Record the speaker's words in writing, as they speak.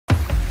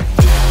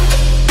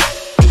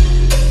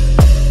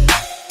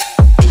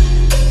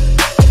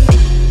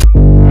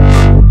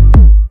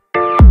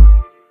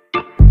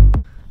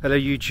Hello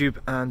YouTube,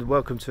 and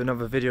welcome to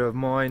another video of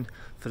mine.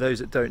 For those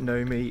that don't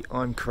know me,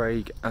 I'm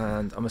Craig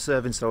and I'm a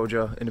serving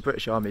soldier in the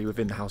British Army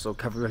within the Household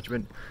Cavalry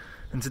Regiment.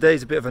 And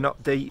today's a bit of an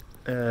update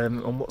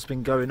on what's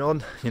been going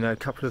on. You know, a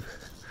couple of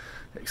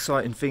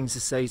exciting things to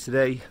say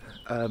today,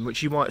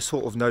 which you might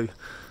sort of know,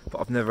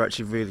 but I've never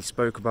actually really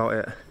spoke about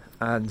it.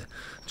 And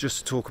just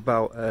to talk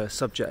about a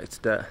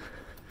subject that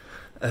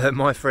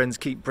my friends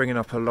keep bringing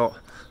up a lot,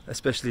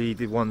 especially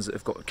the ones that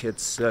have got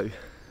kids. So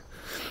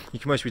you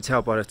can mostly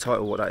tell by the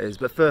title what that is.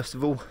 But first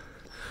of all,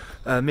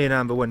 me and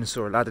Amber went and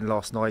saw Aladdin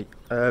last night.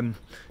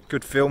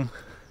 Good film.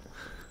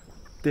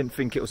 Didn't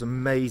think it was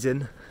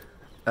amazing,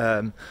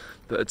 but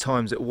at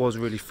times it was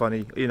really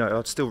funny. You know,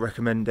 I'd still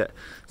recommend it.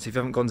 So if you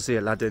haven't gone to see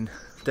Aladdin,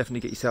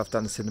 definitely get yourself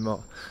down to the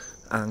cinema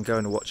and go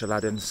and watch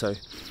Aladdin. So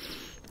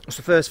that's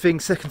the first thing.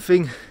 Second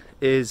thing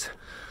is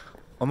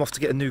I'm off to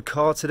get a new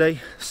car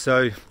today.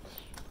 So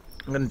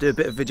I'm going to do a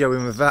bit of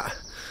videoing with that.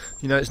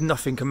 You know, it's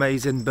nothing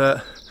amazing,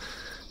 but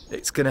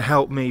it's going to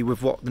help me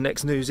with what the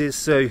next news is.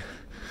 So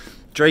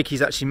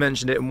Drakey's actually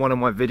mentioned it in one of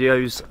my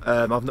videos.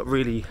 I've not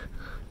really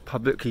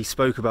publicly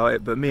spoke about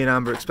it, but me and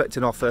Amber are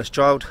expecting our first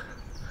child.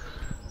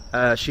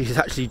 She's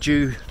actually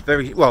due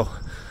very well,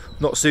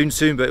 not soon,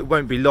 but it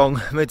won't be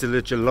long, middle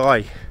of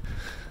July.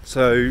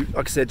 So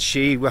like I said,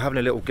 we're having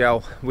a little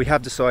girl. We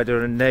have decided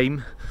on a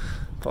name,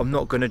 but I'm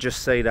not going to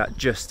just say that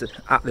just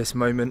at this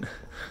moment.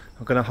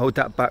 I'm going to hold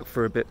that back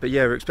for a bit. But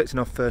yeah, we're expecting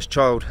our first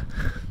child,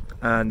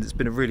 and it's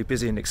been a really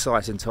busy and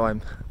exciting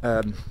time.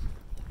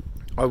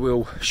 I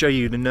will show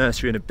you the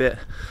nursery in a bit.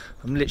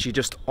 I'm literally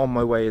just on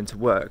my way into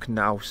work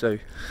now, so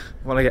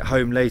when I get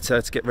home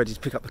later to get ready to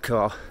pick up the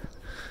car,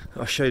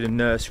 I'll show you the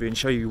nursery and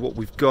show you what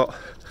we've got.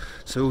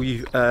 So all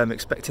you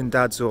expecting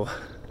dads or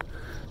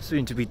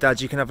soon to be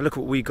dads, you can have a look at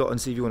what we got and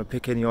see if you want to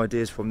pick any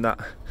ideas from that.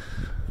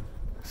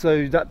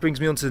 So that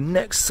brings me on to the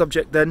next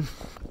subject then.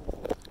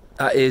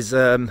 That is,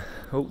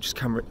 just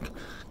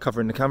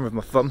covering the camera with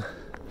my thumb.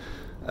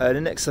 The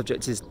next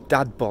subject is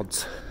dad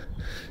bods.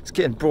 It's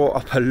getting brought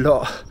up a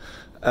lot,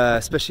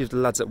 especially with the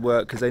lads at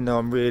work, because they know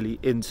I'm really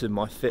into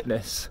my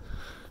fitness.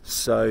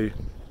 So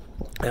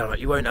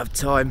you won't have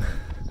time,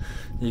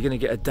 you're going to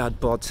get a dad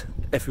bod.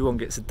 Everyone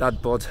gets a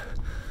dad bod,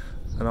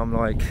 and I'm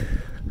like,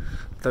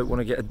 I don't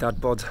want to get a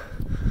dad bod.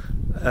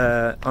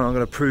 And I'm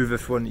going to prove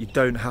everyone that you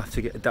don't have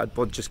to get a dad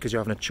bod just because you're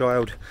having a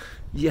child.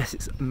 Yes,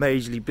 it's a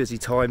majorly busy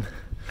time,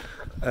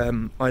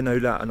 I know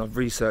that, and I've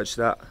researched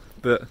that,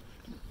 but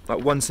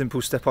like one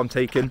simple step I'm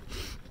taking,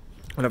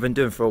 and I've been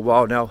doing for a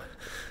while now,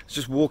 it's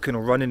just walking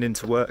or running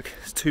into work.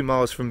 It's 2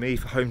 miles from me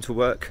for home to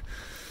work,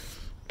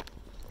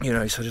 you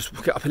know, so just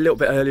get up a little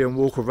bit earlier and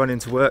walk or run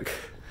into work.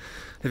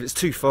 If it's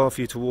too far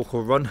for you to walk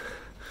or run,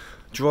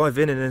 drive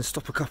in and then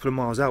stop a couple of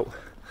miles out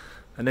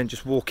and then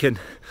just walk in,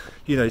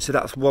 you know. So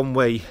that's one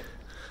way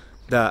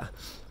that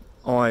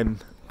I'm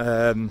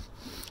going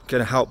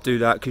to help do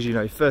that, because, you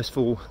know, first of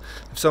all,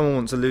 if someone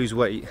wants to lose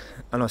weight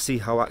and I see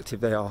how active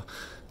they are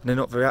and they're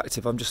not very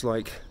active, I'm just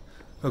like,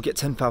 I'll get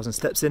 10,000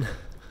 steps in,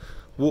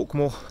 walk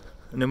more,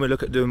 and then we'll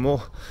look at doing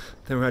more.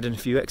 Then we're adding a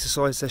few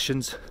exercise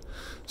sessions.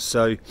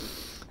 So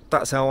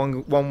that's how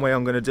one way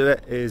I'm going to do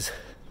it, is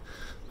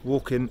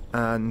walking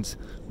and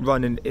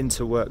running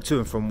into work, to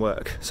and from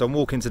work. So I'm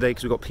walking today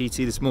because we've got PT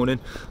this morning,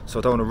 so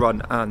I don't want to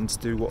run and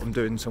do what I'm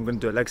doing, so I'm going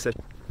to do a leg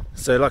session.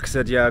 So like I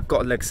said, yeah, I've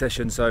got a leg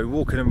session, so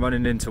walking and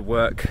running into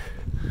work.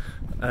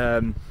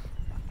 And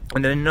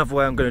then another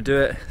way I'm going to do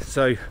it,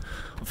 so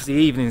obviously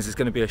evenings is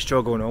going to be a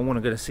struggle, and I want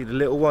to go to see the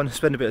little one,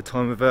 spend a bit of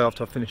time with her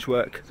after I finish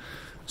work,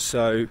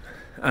 so,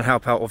 and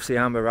help out obviously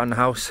Amber around the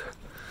house.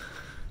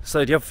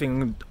 So the other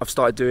thing I've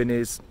started doing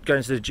is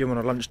going to the gym on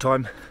a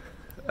lunchtime.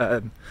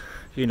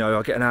 You know,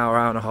 I get an hour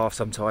and a half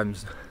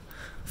sometimes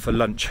for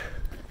lunch.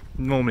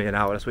 Normally an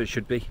hour, that's what it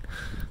should be.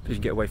 If you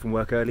can get away from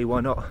work early, why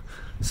not?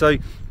 So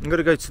I'm going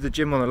to go to the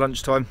gym on a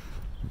lunchtime,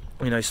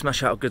 you know,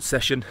 smash out a good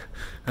session,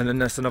 and then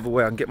that's another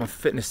way I can get my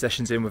fitness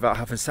sessions in without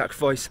having to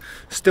sacrifice,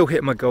 still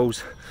hitting my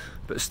goals,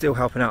 but still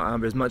helping out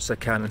Amber as much as I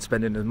can and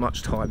spending as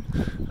much time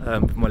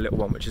with my little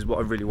one, which is what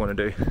I really want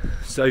to do.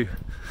 So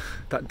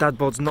that dad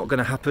bod's not going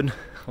to happen.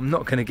 I'm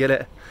not going to get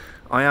it.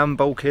 I am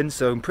bulking,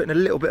 so I'm putting a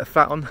little bit of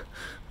fat on.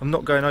 I'm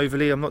not going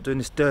overly. I'm not doing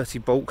this dirty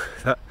bulk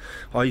that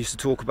I used to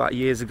talk about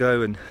years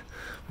ago and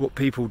what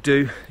people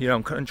do. You know,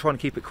 I'm trying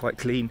to keep it quite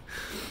clean.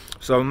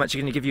 So I'm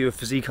actually going to give you a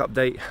physique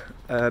update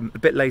a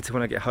bit later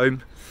when I get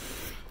home.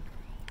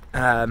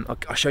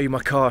 I'll show you my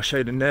car, I'll show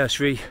you the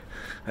nursery,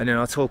 and then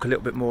I'll talk a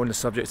little bit more on the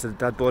subject of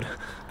the dad bod.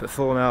 But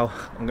for now,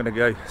 I'm going to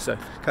go. So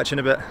catch you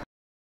in a bit.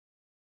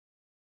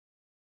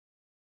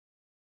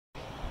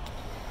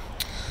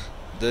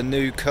 The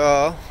new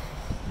car,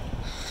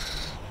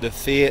 the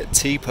Fiat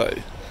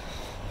Tipo.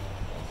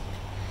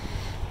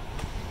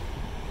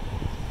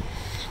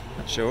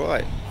 That's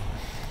alright.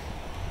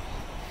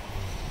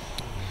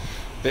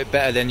 Bit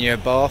better than your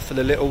bar for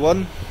the little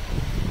one.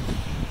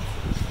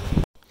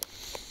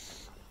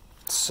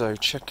 So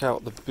check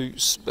out the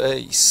boot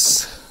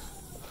space.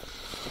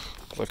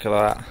 Look at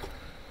that.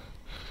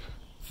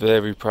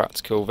 Very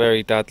practical,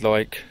 very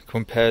dad-like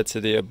compared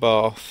to the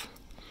Abarth.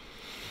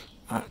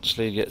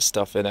 actually get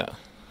stuff in it.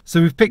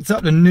 So we've picked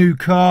up the new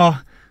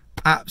car,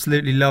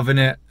 absolutely loving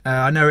it.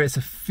 I know it's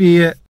a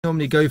Fiat,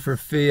 normally go for a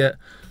Fiat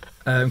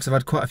because I've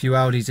had quite a few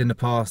Audis in the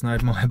past and I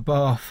had my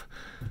Bath,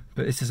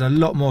 but this is a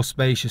lot more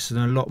spacious and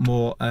a lot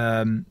more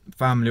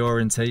family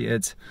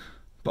orientated.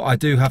 But I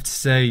do have to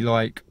say,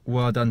 like,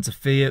 well done to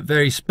Fiat.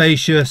 Very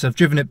spacious. I've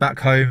driven it back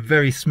home,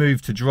 very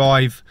smooth to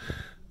drive.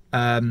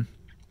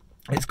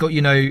 It's got,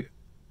 you know,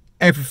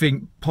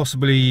 everything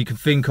possibly you can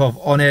think of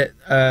on it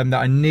that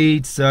I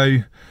need, so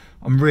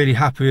I'm really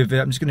happy with it.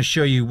 I'm just going to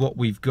show you what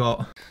we've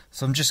got.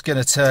 So I'm just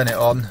going to turn it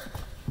on.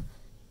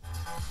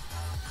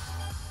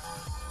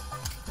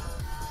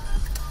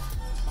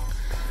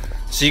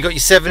 So you got your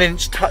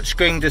 7-inch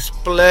touchscreen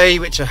display,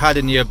 which I had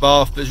in your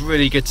Bath, but it's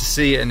really good to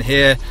see it in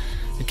here.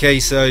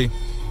 Okay, so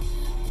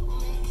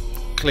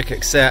click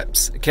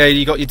accept. Okay,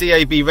 you got your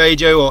DAB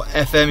radio or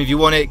FM if you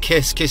want it,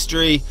 KISS,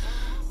 KISSTRY,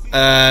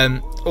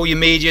 all your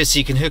media, so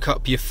you can hook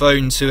up your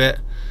phone to it.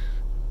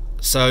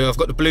 So I've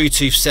got the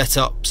Bluetooth set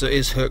up, so it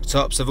is hooked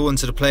up, so if I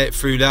wanted to play it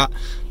through that.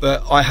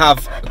 But I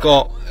have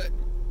got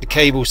the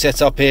cable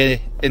set up here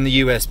in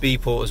the USB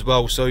port as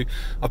well, so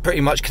I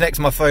pretty much connect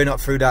my phone up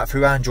through that,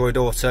 through Android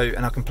Auto,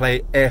 and I can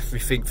play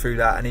everything through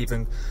that, and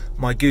even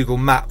my Google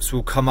Maps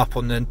will come up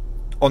on the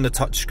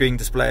touchscreen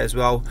display as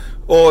well.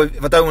 Or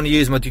if I don't want to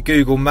use my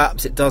Google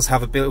Maps, it does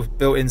have a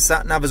built-in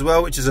sat nav as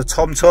well, which is a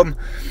TomTom.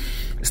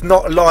 It's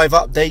not a live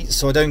update,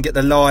 so I don't get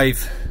the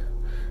live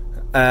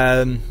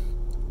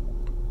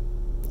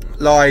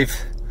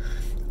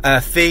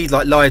feed,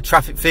 like live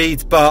traffic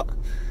feeds, but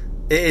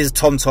it is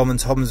TomTom, and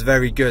Tom's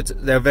very good.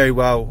 They're very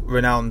well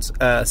renowned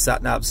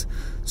sat navs,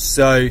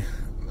 so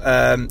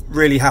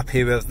really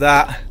happy with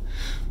that.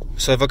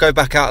 So if I go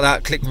back out of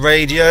that, click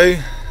radio,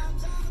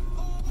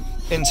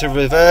 into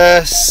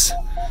reverse,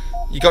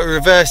 you got your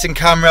reversing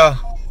camera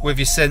with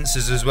your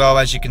sensors as well.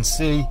 As you can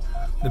see,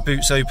 the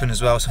boot's open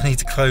as well, so I need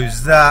to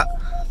close that,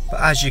 but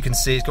as you can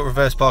see, it's got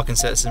reverse parking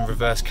sensors and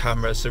reverse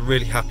camera, so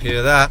really happy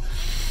with that.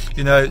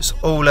 You know, it's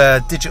all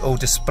a digital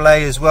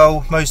display as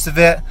well, most of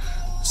it,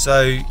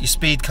 so your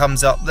speed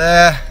comes up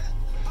there,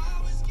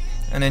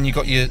 and then you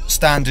got your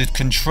standard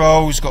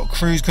controls. Got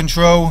cruise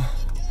control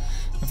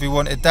if we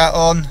wanted that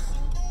on,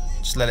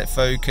 just let it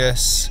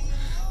focus.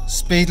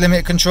 Speed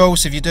limit control,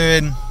 so if you're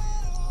doing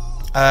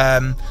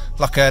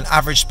like an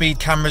average speed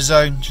camera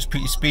zone, just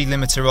put your speed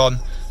limiter on.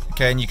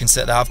 Okay, and you can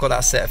set that. I've got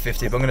that set at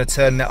 50, but I'm going to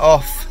turn that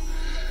off.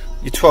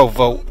 Your 12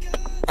 volt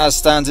as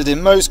standard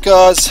in most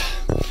cars.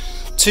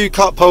 2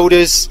 cup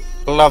holders.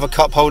 Love a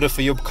cup holder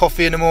for your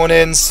coffee in the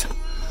mornings.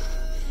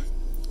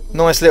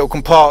 Nice little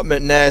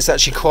compartment there. It's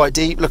actually quite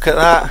deep, look at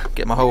that.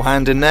 Get my whole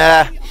hand in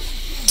there.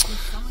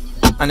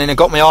 And then I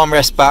got my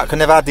armrest back. I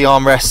never had the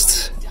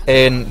armrest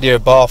in the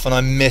Bath and I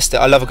missed it.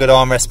 I love a good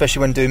armrest,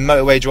 especially when doing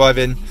motorway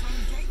driving.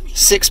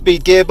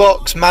 6-speed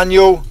gearbox,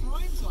 manual,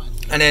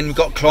 and then we've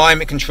got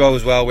climate control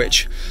as well,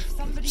 which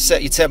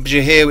set your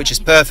temperature here, which is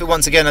perfect.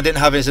 Once again, I didn't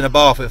have this in a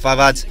Bath, if I've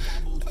had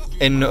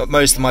in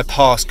most of my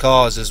past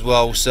cars as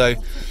well. So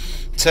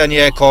turn the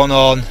aircon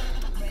on,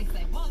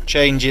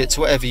 change it to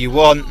whatever you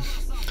want,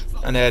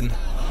 and then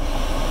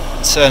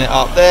turn it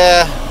up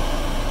there.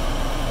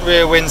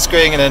 Rear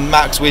windscreen, and then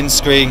max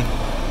windscreen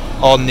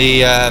on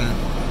the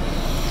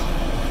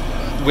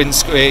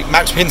windscreen,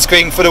 max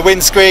windscreen for the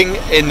windscreen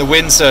in the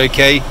winter.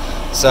 Okay,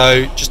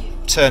 so just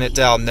turn it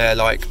down there,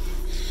 like,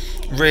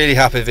 really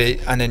happy with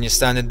it. And then you're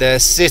standing there,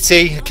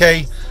 city.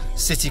 Okay,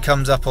 city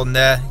comes up on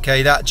there.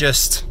 Okay, that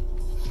just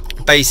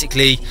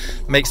basically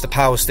makes the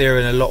power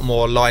steering a lot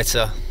more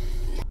lighter.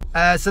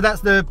 So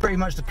that's pretty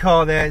much the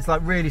car there. It's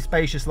like really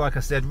spacious, like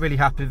I said, really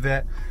happy with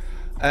it.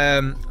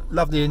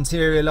 Love the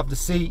interior, love the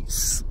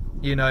seats,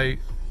 you know.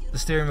 The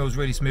steering wheel is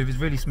really smooth, it's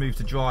really smooth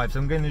to drive. So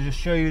I'm going to just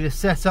show you the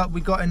setup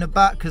we got in the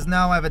back, because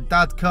now I have a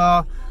dad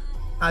car,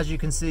 as you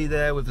can see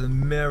there, with the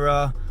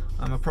mirror.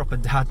 I'm a proper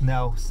dad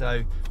now,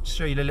 so just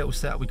show you the little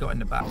setup we got in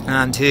the back.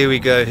 And here we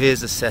go,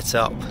 here's the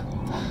setup.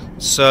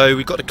 So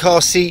we've got the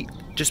car seat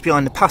just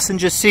behind the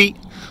passenger seat,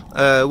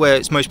 where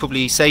it's most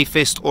probably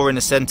safest, or in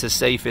the centre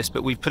safest,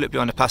 but we've put it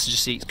behind the passenger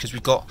seat because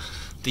we've got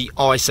the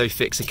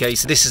ISOFIX. Okay,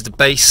 so this is the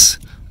base.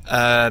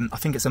 I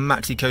think it's a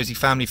Maxi Cozy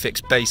Family Fix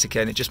base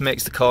again. It just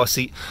makes the car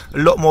seat a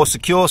lot more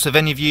secure. So if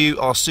any of you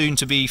are soon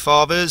to be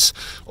fathers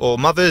or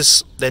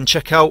mothers, then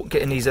check out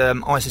getting these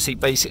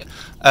ISOFIX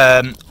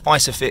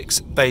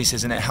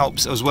bases, and it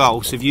helps as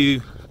well. So if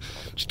you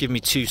just give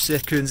me 2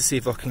 seconds to see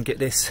if I can get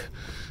this.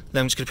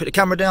 Then I'm just going to put the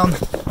camera down,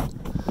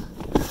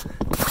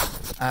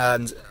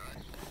 and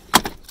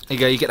there you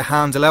go, you get the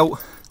handle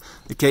out.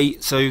 Okay,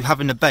 so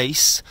having the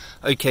base,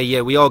 okay,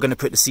 yeah, we are going to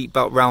put the seat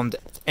belt round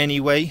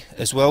anyway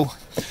as well.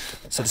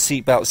 So the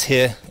seat belt's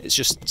here, it's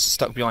just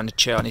stuck behind the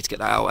chair. I need to get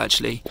that out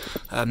actually.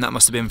 That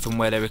must have been from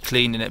where they were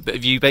cleaning it. But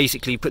if you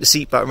basically put the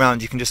seat belt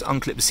around, you can just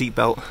unclip the seat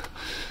belt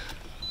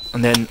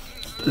and then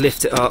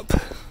lift it up.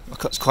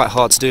 It's quite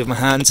hard to do with my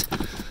hands.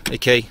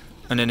 Okay,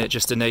 and then it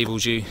just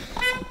enables you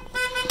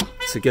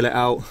to get it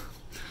out.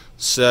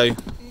 So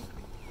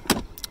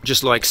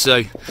just like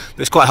so, but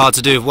it's quite hard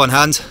to do with one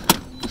hand.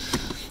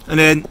 And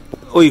then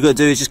all you got to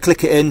do is just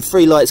click it in,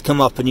 3 lights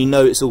come up and you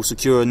know it's all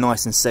secure and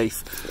nice and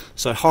safe.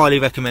 So I highly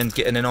recommend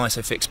getting an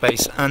ISOFIX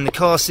base. And the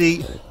car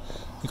seat,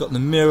 we've got the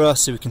mirror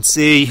so we can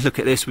see. Look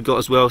at this, we've got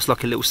as well, it's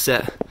like a little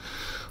set.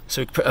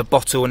 So we can put a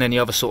bottle and any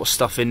other sort of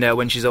stuff in there.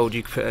 When she's old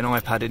you can put an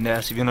iPad in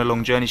there, so if you're on a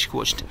long journey she can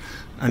watch.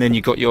 And then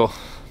you've got your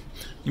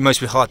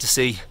mostly hard to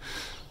see,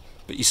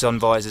 but your sun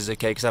visors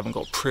okay because I haven't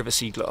got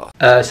privacy glass.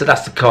 So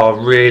that's the car,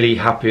 really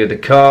happy with the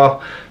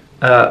car.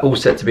 All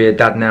set to be a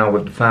dad now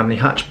with the family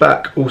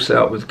hatchback, all set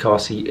up with the car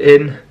seat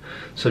in.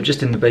 So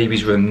just in the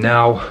baby's room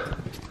now.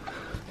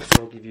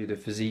 Before I give you the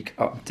physique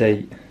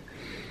update.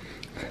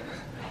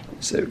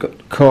 So we've got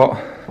the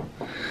cot,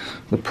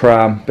 the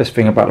pram. Best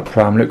thing about the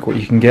pram, look what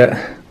you can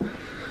get.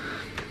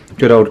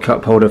 Good old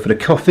cup holder for the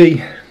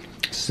coffee.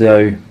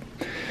 So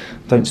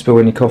don't spill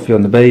any coffee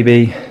on the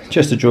baby.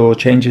 Just a drawer,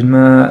 changing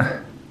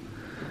mat,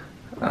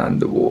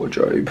 and the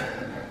wardrobe.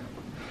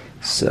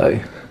 So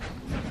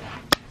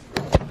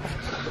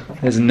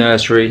there's a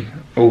nursery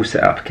all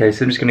set up. Okay,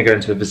 so I'm just going to go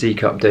into a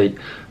physique update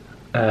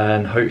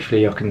and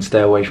hopefully I can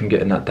stay away from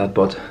getting that dad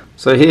bod.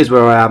 So here's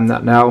where I am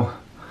now.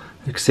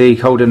 You can see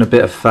holding a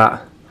bit of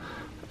fat,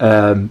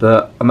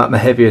 but I'm at my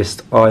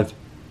heaviest I've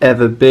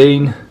ever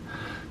been.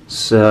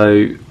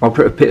 So I'll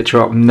put a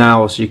picture up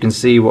now so you can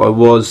see what I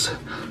was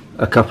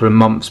a couple of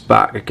months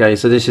back. Okay,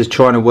 so this is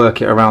trying to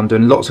work it around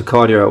doing lots of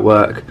cardio at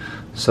work.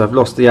 So I've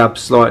lost the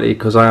abs slightly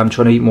because I am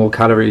trying to eat more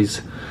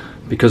calories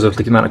because of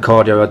the amount of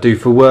cardio I do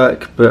for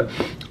work, but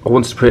I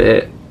wanted to put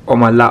it on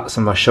my lats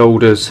and my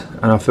shoulders,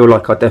 and I feel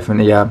like I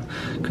definitely am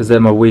because they're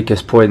my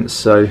weakest points.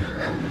 So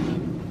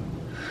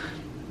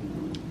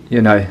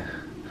you know,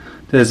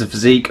 there's a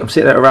physique. I'm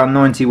sitting at around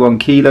 91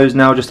 kilos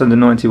now, just under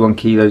 91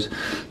 kilos.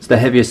 It's the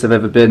heaviest I've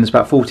ever been. It's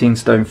about 14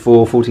 stone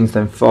 4, 14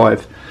 stone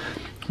 5.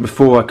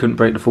 Before I couldn't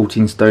break the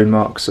 14 stone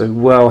mark, so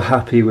well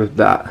happy with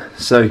that.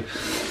 So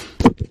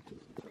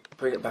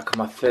bring it back on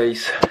my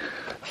face.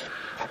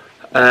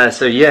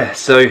 So yeah,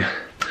 so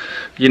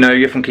you know,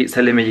 everyone keeps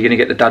telling me you're going to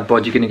get the dad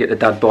bod, you're going to get the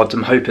dad bods.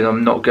 I'm hoping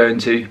I'm not going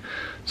to.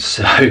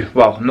 So,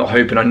 well, I'm not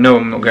hoping, I know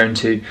I'm not going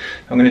to.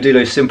 I'm going to do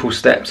those simple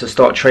steps. I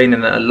start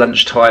training at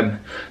lunchtime,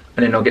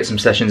 and then I'll get some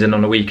sessions in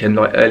on the weekend,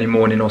 like early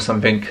morning or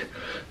something,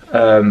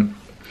 when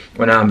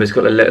Amber's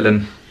got a little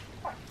one.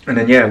 And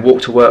then yeah,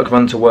 walk to work,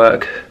 run to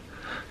work.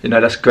 You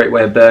know, that's a great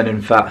way of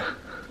burning fat.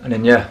 And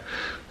then yeah,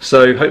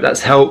 so hope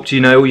that's helped.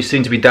 You know, all you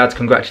seem to be dads,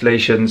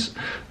 congratulations.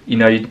 You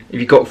know, if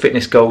you've got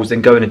fitness goals,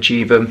 then go and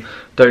achieve them.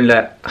 Don't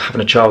let having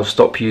a child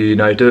stop you. You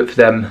know, do it for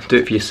them, do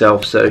it for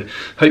yourself. So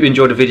hope you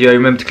enjoyed the video.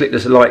 Remember to click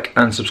this like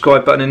and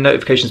subscribe button and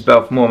notifications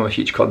bell for more of my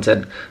future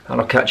content, and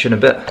I'll catch you in a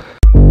bit.